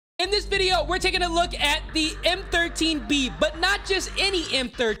In this video, we're taking a look at the M13B, but not just any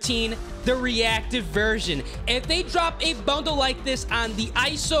M13, the reactive version. If they drop a bundle like this on the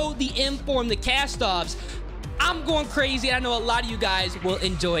ISO, the M4, and the cast-offs, I'm going crazy. I know a lot of you guys will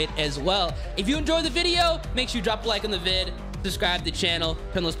enjoy it as well. If you enjoyed the video, make sure you drop a like on the vid, subscribe to the channel,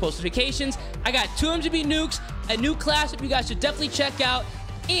 turn those post notifications. I got 2 M13B nukes, a new class that you guys should definitely check out.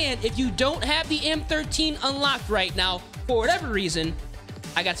 And if you don't have the M13 unlocked right now, for whatever reason,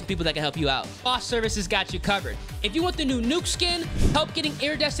 I got some people that can help you out. Boss Services got you covered. If you want the new Nuke Skin, help getting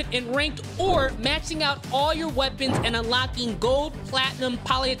iridescent and ranked, or maxing out all your weapons and unlocking gold, platinum,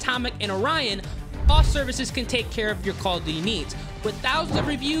 polyatomic, and Orion, Boss Services can take care of your Call of Duty needs. With thousands of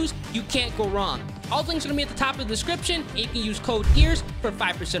reviews, you can't go wrong. All links are gonna be at the top of the description, and you can use code EARS for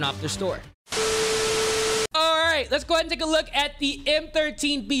 5% off their store. All right, let's go ahead and take a look at the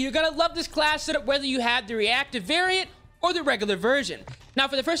M13B. You're gonna love this class setup whether you have the reactive variant or the regular version. Now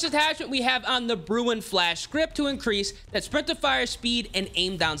for the first attachment, we have on the Bruin Flash script to increase that sprint to fire speed and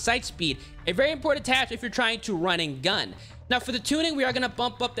aim down sight speed. A very important attachment if you're trying to run and gun. Now for the tuning, we are going to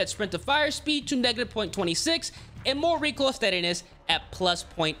bump up that sprint to fire speed to -0.26 and more recoil steadiness at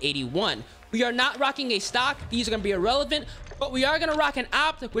 +0.81. We are not rocking a stock. These are going to be irrelevant, but we are going to rock an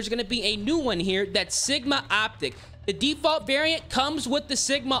optic, which is going to be a new one here, that Sigma optic. The default variant comes with the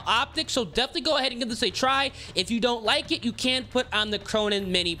Sigma optic, so definitely go ahead and give this a try. If you don't like it, you can put on the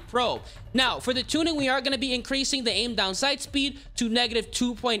Cronin Mini Pro. Now, for the tuning, we are going to be increasing the aim down sight speed to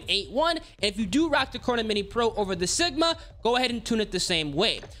 -2.81. And if you do rock the Cronin Mini Pro over the Sigma, go ahead and tune it the same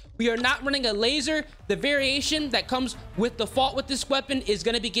way. We are not running a laser. The variation that comes with default with this weapon is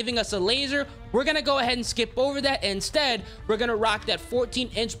going to be giving us a laser. We're going to go ahead and skip over that. Instead, we're going to rock that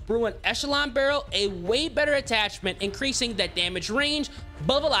 14-inch Bruin Echelon barrel, a way better attachment, increasing that damage range,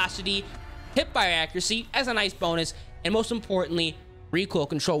 bullet velocity, hip fire accuracy as a nice bonus, and most importantly, recoil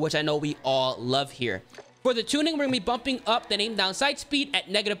control, which I know we all love here. For the tuning, we're going to be bumping up that aim down sight speed at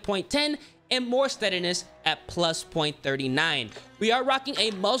 -0.10 and more steadiness at +0.39. We are rocking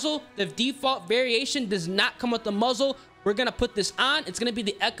a muzzle. The default variation does not come with the muzzle. We're gonna put this on. It's gonna be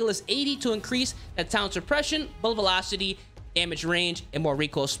the Echoless 80 to increase that sound suppression, bullet velocity, damage range, and more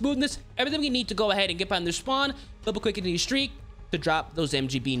recoil smoothness. Everything we need to go ahead and get behind the spawn, double quick into your streak to drop those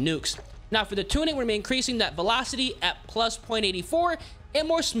MGB nukes. Now for the tuning, we're gonna be increasing that velocity at +0.84 and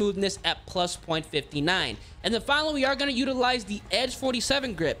more smoothness at +0.59. And then finally, we are going to utilize the Edge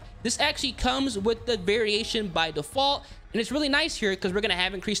 47 grip. This actually comes with the variation by default, and it's really nice here because we're going to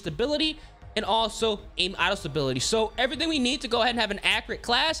have increased stability and also aim auto stability. So everything we need to go ahead and have an accurate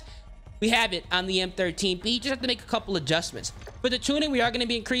class, we have it on the M13B. Just have to make a couple adjustments. For the tuning, we are going to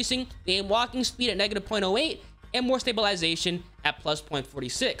be increasing the aim walking speed at -0.08 and more stabilization at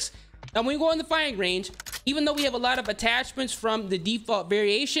 +0.46. Now, when we go in the firing range, even though we have a lot of attachments from the default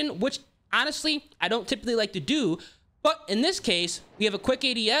variation, which honestly, I don't typically like to do, but in this case, we have a quick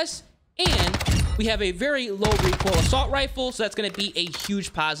ADS and we have a very low recoil assault rifle, so that's going to be a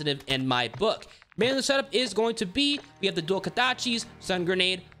huge positive in my book. Mainly the setup is going to be, we have the dual Katachis, stun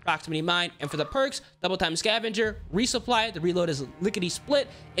grenade, proximity mine, and for the perks, double time scavenger, resupply, the reload is lickety split,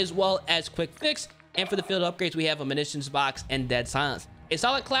 as well as quick fix, and for the field upgrades, we have a munitions box and dead silence. A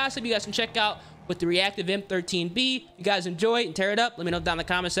solid class that you guys can check out with the reactive M13B. If you guys enjoy it and tear it up, let me know down in the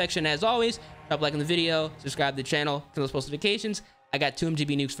comment section. As always, drop a like on the video, subscribe to the channel, turn those post notifications. I got 2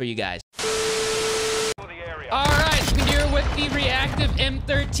 MGB nukes for you guys. All right, we're here with the reactive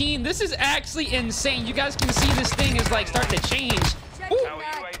M13. This is actually insane. You guys can see this thing is like starting to change. Ooh.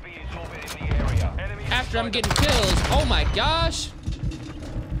 After I'm getting kills, oh my gosh.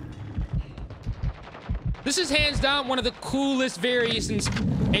 This is hands down one of the coolest variants that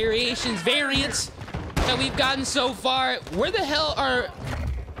we've gotten so far. Where the hell are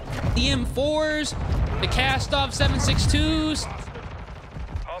the M4s, the cast-off 7.62s?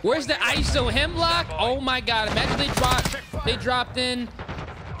 Where's the ISO hemlock? Oh my god, imagine they dropped in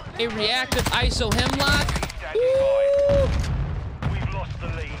a reactive ISO hemlock. Woo!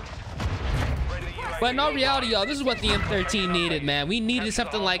 But in all reality, y'all, this is what the M13 needed, man. We needed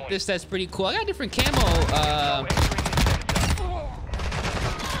something like this that's pretty cool. I got different camo.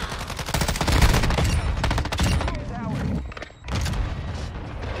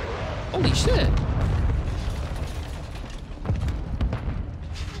 Holy shit.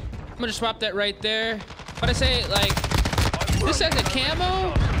 I'm gonna swap that right there. But I say, like, this as a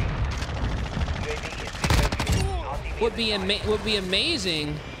camo would be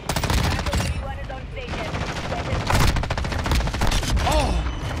amazing. Oh,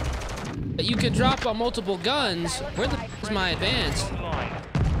 that you could drop on multiple guns. Where the f is my advance?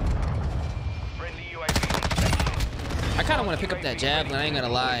 I kind of want to pick up that javelin, I ain't gonna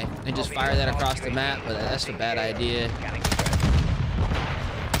lie, and just fire that across the map, but that's a bad idea.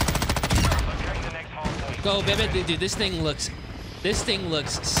 Go, baby, dude, this thing looks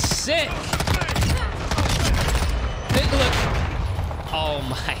sick. Oh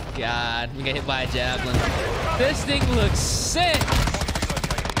my God, we got hit by a javelin. This thing looks sick.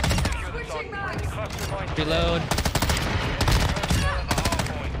 Reload.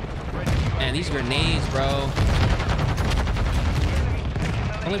 Man, these grenades, bro.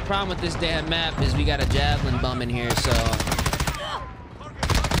 Only problem with this damn map is we got a javelin bum in here, so.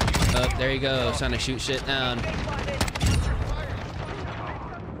 Oh, there he goes, trying to shoot shit down.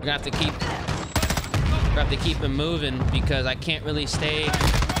 We're gonna have to keep him moving because I can't really stay in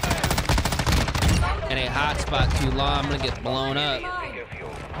a hot spot too long. I'm gonna get blown up.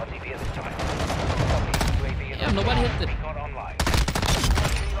 Yeah, nobody hit the.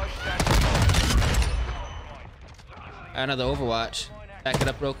 Another Overwatch. Back it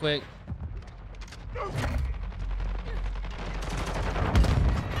up real quick.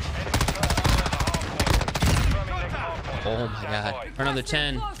 Oh my God. For another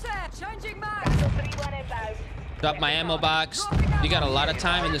 10. Drop my ammo box. You got a lot of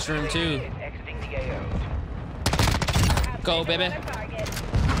time in this room too. Go, baby.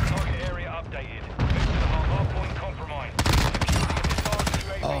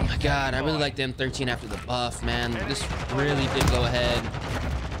 Oh my God, I really like the M13 after the buff, man. This really did go ahead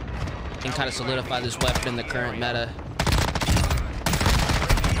and kind of solidify this weapon in the current meta.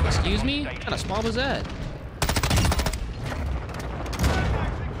 Excuse me? What kind of spawn was that?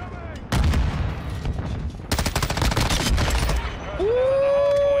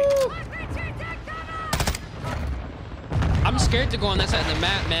 Ooh. I'm scared to go on that side of the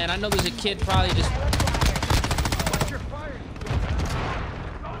map, man. I know there's a kid probably just...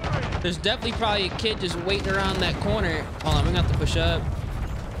 There's definitely probably a kid just waiting around that corner. Hold on, we're gonna have to push up.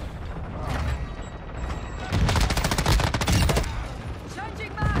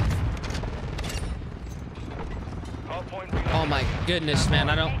 Oh my goodness,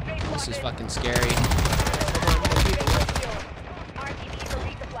 man, I don't... This is fucking scary.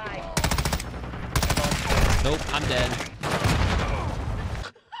 Nope, I'm dead.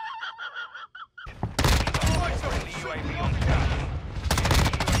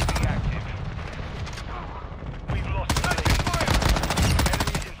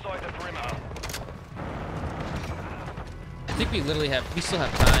 I think we literally have, we still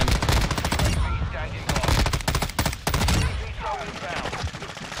have time.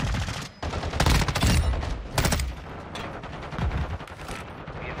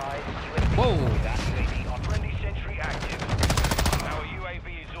 Whoa.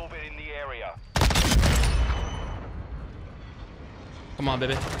 Come on,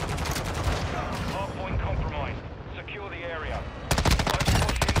 baby.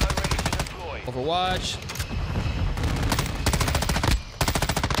 Overwatch.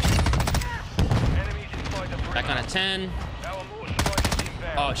 Back on a 10.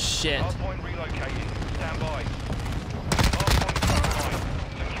 Oh shit.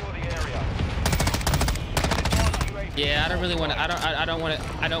 Yeah, I don't really want to. I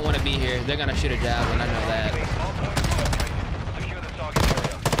don't want to be here. They're gonna shoot a javelin. I know that.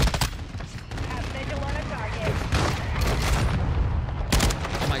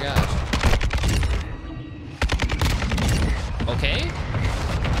 Oh my gosh. Okay.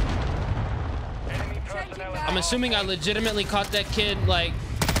 I'm assuming I legitimately caught that kid, like...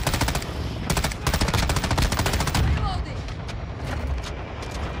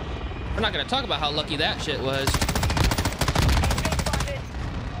 We're not gonna talk about how lucky that shit was.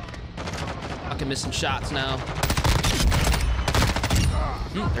 Fucking missing shots now.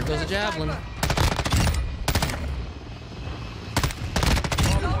 There goes a javelin.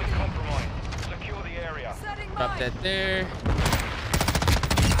 Drop that there.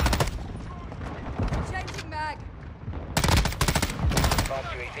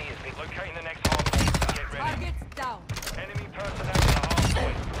 Locating the next hard point. Get ready. Targets down. Enemy personnel in the hard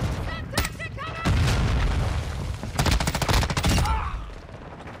point.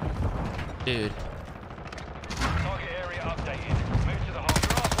 Dude. Target area updated. Move to the hard.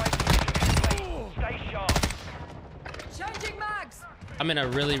 You're halfway. Stay sharp. Changing mags. I'm in a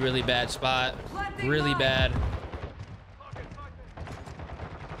really, really bad spot. Really bad.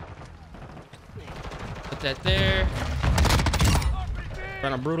 Put that there.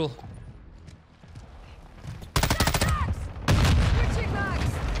 Run a brutal. Switching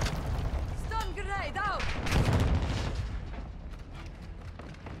mags. Stun grenade out.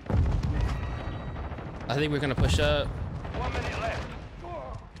 I think we're gonna push up. 1 minute left.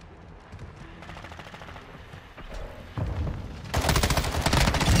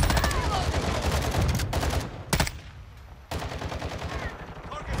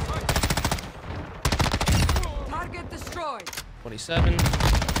 57.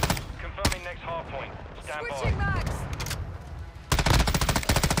 Confirming next hard point. Stand Switching by. mags.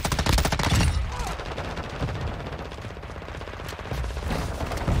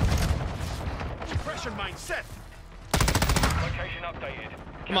 Pressure mine set. Location updated.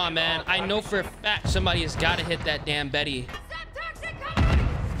 Come on, man. I know for a fact somebody has got to hit that damn Betty.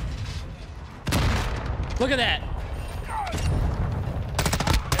 Look at that.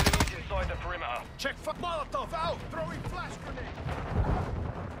 Enemies inside the perimeter. Check for Molotov out. Throwing flash grenade.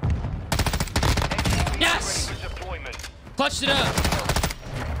 Yes! Ready for deployment. Clutched it up.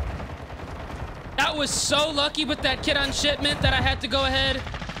 That was so lucky with that kit on shipment that I had to go ahead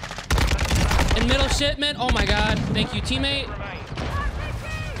in middle shipment. Oh my God. Thank you, teammate. Remain.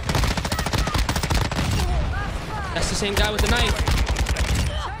 That's the same guy with the knife.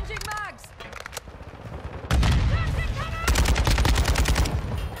 Changing mags.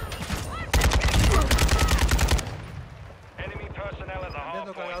 Enemy personnel at the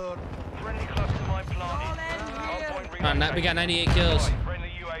hard point. Friendly cluster mine planted. Hard point We got 98 kills.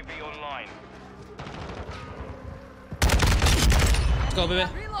 Friendly UAV online. Let's go, baby.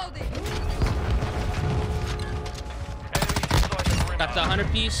 Reloading. Enemies inside the perimeter. Got the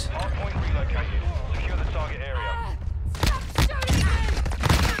 100 piece. Hard point relocated. Secure the target area. Stop shooting me.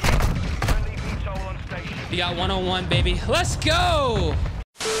 Friendly VTOL on station. We got 101, baby. Let's go.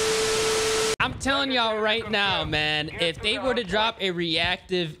 I'm telling y'all right now, man, if they were to drop a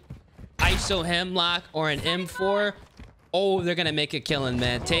reactive ISO hemlock or an M4, oh, they're gonna make a killing,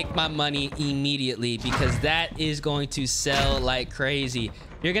 man. Take my money immediately, because that is going to sell like crazy.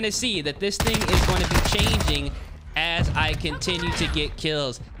 You're gonna see that this thing is going to be changing as I continue to get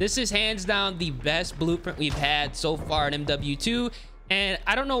kills. This is hands down the best blueprint we've had so far in MW2. And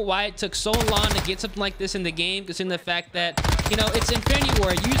I don't know why it took so long to get something like this in the game, considering the fact that, you know, it's Infinity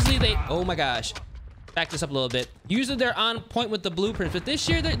War. Usually they, oh my gosh, back this up a little bit. Usually they're on point with the blueprints, but this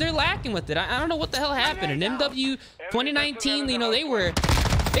year they're lacking with it. I don't know what the hell happened. In MW 2019, you know, they were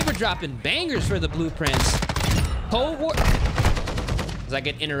dropping bangers for the blueprints. Cold War, as I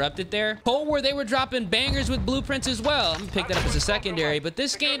get interrupted there. Cold War, they were dropping bangers with blueprints as well. I'm gonna pick that up as a secondary, but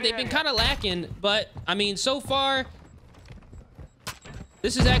this game, they've been kind of lacking. But I mean, so far,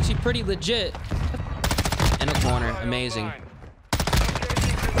 this is actually pretty legit. In a corner, amazing.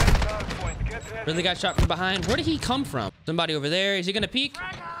 Really got shot from behind. Where did he come from? Somebody over there. Is he gonna peek?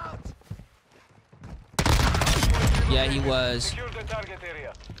 Yeah, he was. Secure the target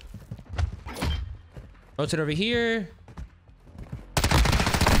area. Rotate over here.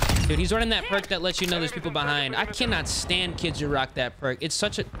 Dude, he's running that perk that lets you know there's people behind. I cannot stand kids who rock that perk. It's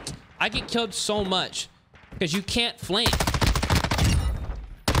such a... I get killed so much because you can't flank.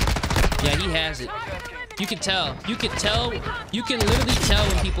 Yeah, he has it. You can tell. You can tell. You can literally tell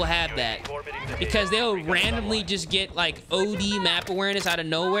when people have that, because they'll randomly just get like OD map awareness out of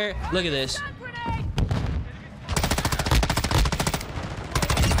nowhere. Look at this.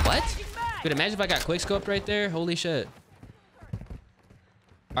 What? Dude, imagine if I got quick scoped right there. Holy shit.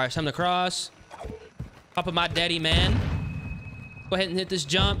 All right, time to cross. Pop up my daddy, man. Go ahead and hit this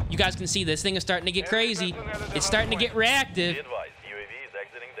jump. You guys can see this thing is starting to get crazy. It's starting to get reactive.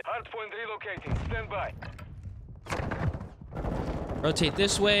 Hardpoint relocating. Stand by. Rotate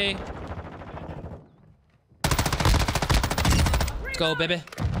this way. Let's go, baby.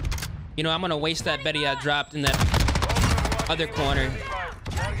 You know, I'm gonna waste that Betty I dropped in that other corner.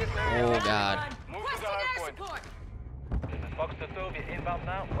 Oh, God. Move to the hardpoint. Fox to 2, we're inbound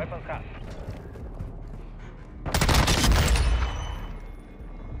now. Weapons cut.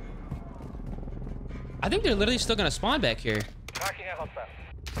 I think they're literally still gonna spawn back here. Tracking a hostile.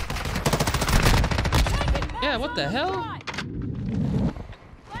 Yeah, what the hell?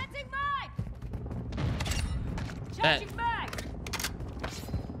 Planting mag. That- Changing mag.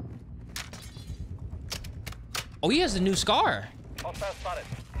 Oh, he has a new scar. Hostile spotted.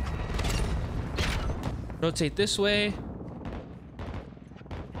 Rotate this way.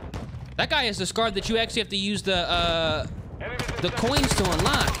 That guy has the scar that you actually have to use the coins to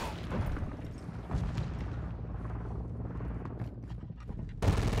unlock.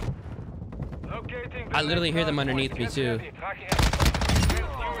 I literally hear them underneath me too.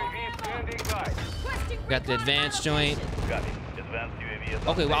 Got the advanced joint.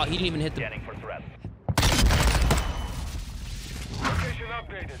 Okay, wow, he didn't even hit the... Location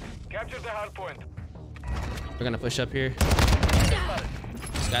updated. Capture the hardpoint. We're gonna push up here.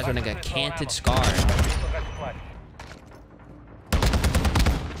 This guy's running a canted scar.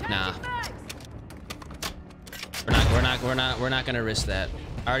 Nah. We're not gonna risk that.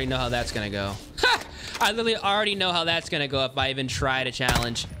 I already know how that's gonna go. I literally already know how that's gonna go if I even try to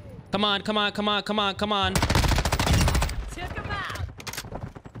challenge. Come on, come on, come on, come on, come on. Took him out.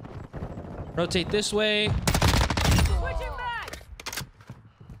 Rotate this way. Switching back.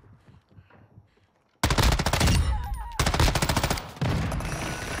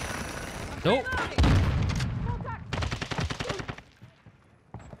 Nope.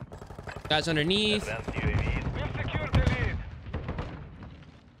 Guys underneath. Advanced UAVs. We've secured the lead.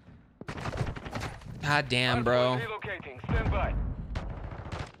 God damn, bro. Relocating. Stand by.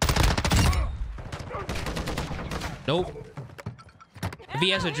 Nope. If he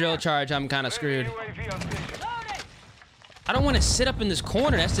has a drill charge, I'm kind of screwed. UAV on station. Loading. I don't want to sit up in this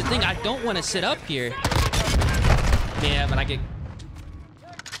corner. That's the thing. I don't want to sit up here. Yeah, but I get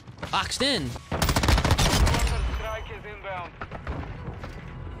boxed in. Strike is inbound.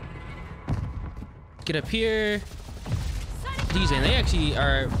 Get up here. These, and they actually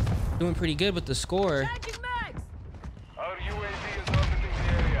are doing pretty good with the score. Changing mags. Our UAV is orbiting the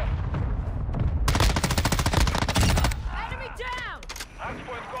area. Enemy down.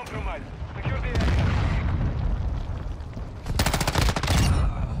 Hardpoint compromised. Secure the area.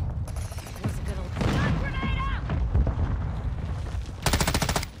 Wasn't gonna. Grenade out.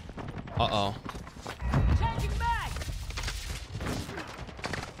 Uh-oh. Changing mags.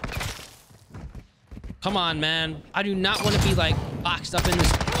 Come on, man. I do not want to be, like, boxed up in this.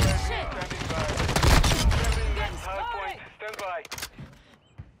 Shit. Standing by. Getting Hardpoint. spotted. Stand by.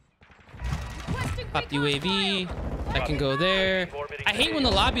 Requesting Pop the recon UAV. fire. That can go there. I hate when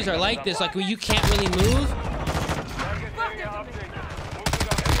the lobbies are like this, like where you can't really move. Target area updated. Move to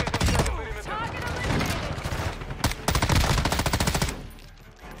the enemies inside the perimeter. Target eliminated.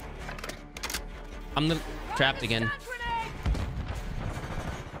 I'm trapped again. Stun grenade.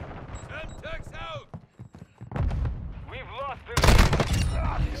 We've lost the lead.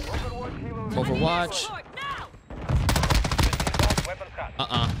 Overwatch helos. Overwatch. Support now. Inbound weapons cut.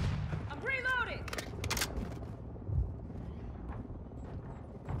 Uh-uh. I'm reloading.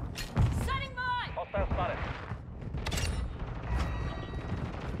 Setting mine. Hostile spotted.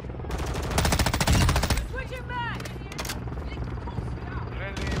 Switching back.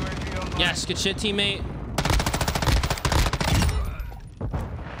 Friendly UAV online. Yes, good shit, teammate.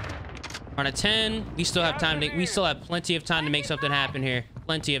 On a 10. We still have time to. We still have plenty of time to make something happen here.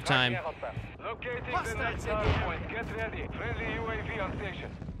 Plenty of time. Locating the next hardpoint. Get ready. Friendly UAV on station.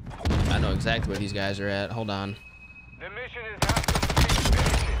 I know exactly where these guys are at. Hold on. The mission is half complete.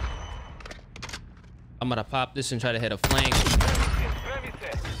 Finish it. I'm gonna pop this and try to hit a flank.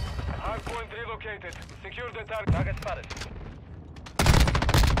 Premise. Hardpoint relocated. Secure the target. Target spotted.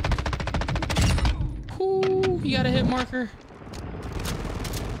 Ooh, you got a hit marker.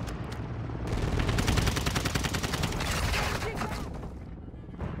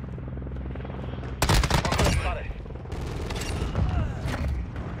 Hostile spotted.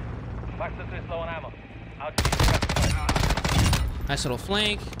 Box to 3 low on ammo. Out to the Nice little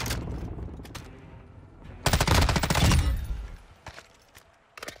flank.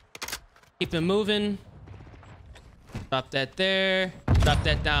 Keep him moving. Drop that there. Drop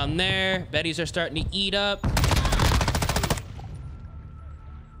that down there. Betties are starting to eat up.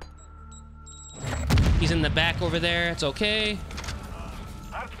 He's in the back over there. It's okay.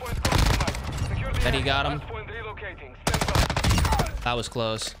 Hardpoint compromised. Secure the Betty area. got him. Hardpoint relocating. Stand by. That was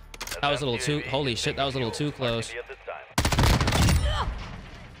close. That was a little too. Holy shit, that was a little too close. at this time.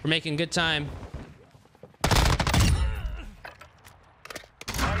 We're making good time.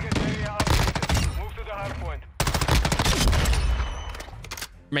 Target area updated. Move to the hardpoint.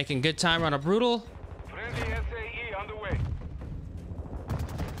 We're making good time. We're on a brutal. Friendly SAE on the way.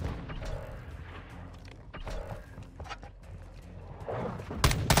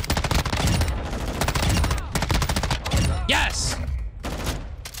 Yes!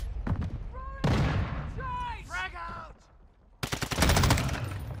 Frag out!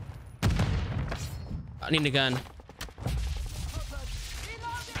 I need a gun.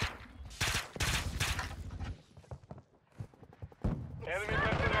 Enemy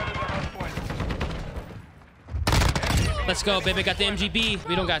personnel at the hardpoint. Let's go, baby. Got the MGB.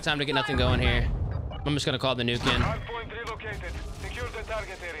 We don't got time to get nothing going here. I'm just gonna call the nuke in. Hardpoint relocated. Secure the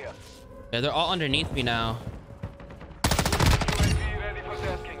target area. Yeah, they're all underneath me now. UAV ready for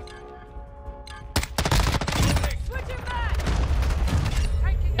tasking. Switching back.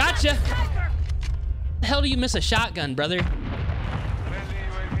 Gotcha. The hell do you miss a shotgun, brother? Friendly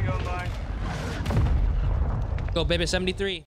UAV online. Go, baby. 73.